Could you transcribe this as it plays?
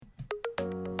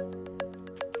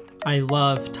I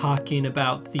love talking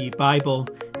about the Bible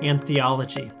and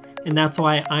theology, and that's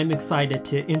why I'm excited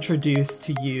to introduce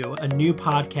to you a new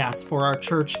podcast for our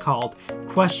church called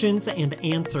Questions and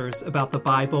Answers About the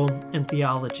Bible and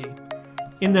Theology.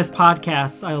 In this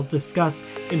podcast, I'll discuss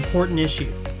important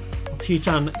issues. I'll teach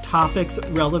on topics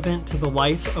relevant to the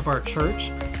life of our church,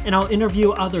 and I'll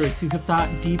interview others who have thought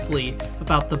deeply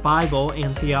about the Bible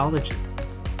and theology.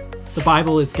 The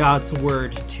Bible is God's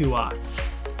word to us.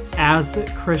 As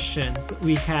Christians,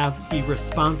 we have the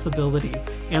responsibility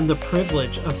and the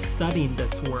privilege of studying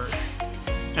this word.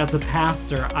 As a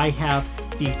pastor, I have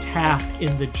the task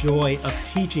and the joy of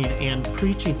teaching and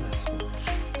preaching this word.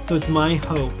 So it's my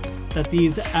hope that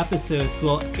these episodes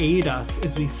will aid us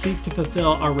as we seek to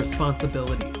fulfill our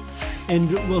responsibilities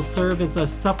and will serve as a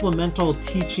supplemental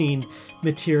teaching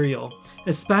material,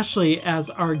 especially as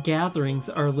our gatherings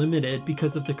are limited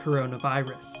because of the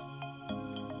coronavirus.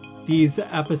 These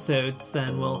episodes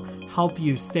then will help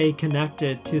you stay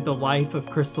connected to the life of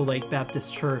Crystal Lake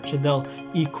Baptist Church, and they'll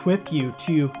equip you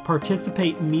to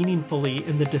participate meaningfully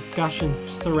in the discussions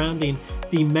surrounding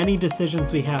the many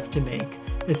decisions we have to make,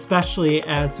 especially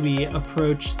as we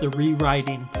approach the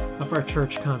rewriting of our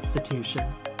church constitution.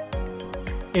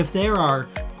 If there are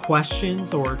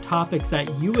questions or topics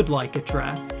that you would like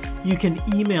addressed, you can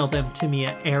email them to me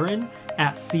at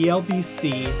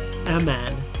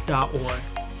aaron@clbcmn.org.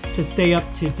 To stay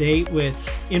up to date with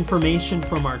information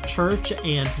from our church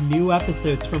and new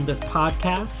episodes from this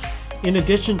podcast, in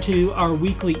addition to our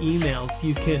weekly emails,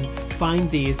 you can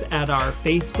find these at our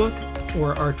Facebook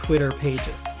or our Twitter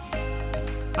pages.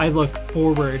 I look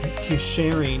forward to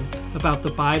sharing about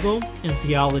the Bible and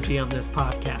theology on this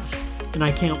podcast, and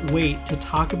I can't wait to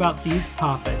talk about these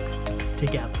topics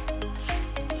together.